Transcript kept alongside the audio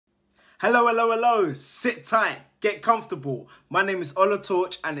Hello, hello, hello. Sit tight, get comfortable. My name is Ola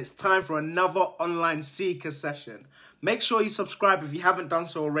Torch and it's time for another online CICAS session. Make sure you subscribe if you haven't done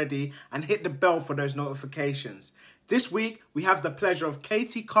so already and hit the bell for those notifications. This week, we have the pleasure of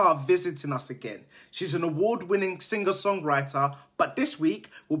Katy Carr visiting us again. She's an award-winning singer-songwriter, but this week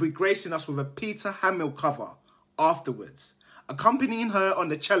will be gracing us with a Peter Hammill cover, Afterwards. Accompanying her on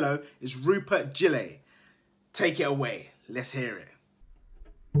the cello is Rupert Gillett. Take it away. Let's hear it.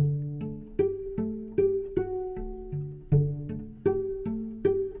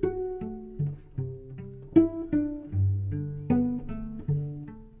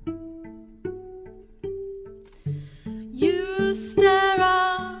 You stare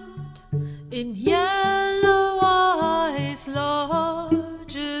out in yellow eyes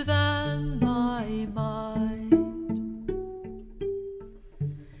larger than my mind,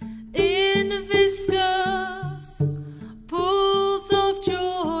 in viscous pools of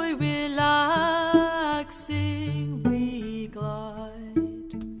joy relaxing we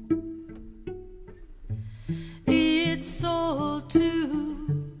glide. It's all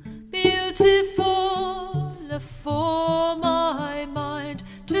too beautiful for my mind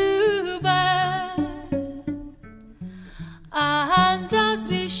to bear, and as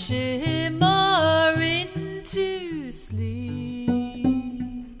we shimmer into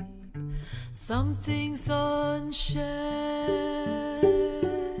sleep, something's unshared.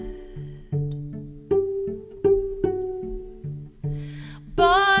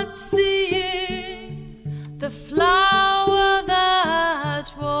 But seeing the flower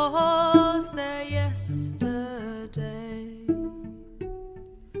that was there yesterday,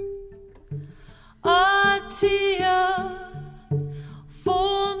 a tear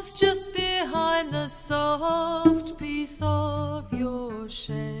forms just behind the soft piece of your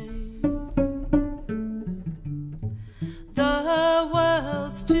shades. The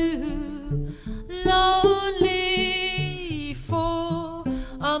world's too lonely for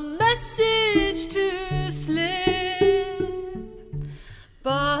a message to slip,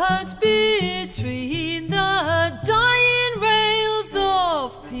 but between the dying rails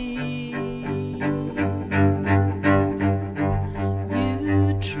of peace,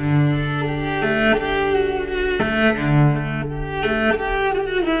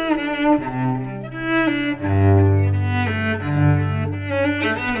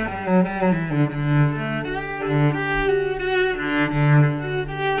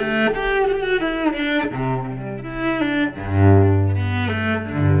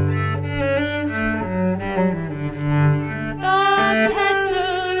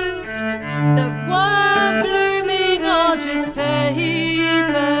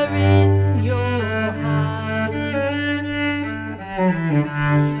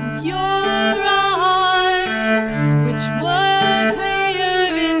 you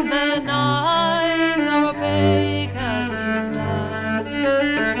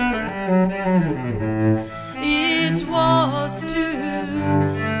It was too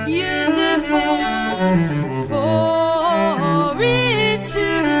beautiful for it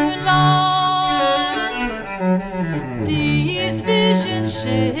to last. These visions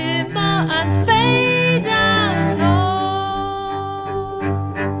shimmer and fade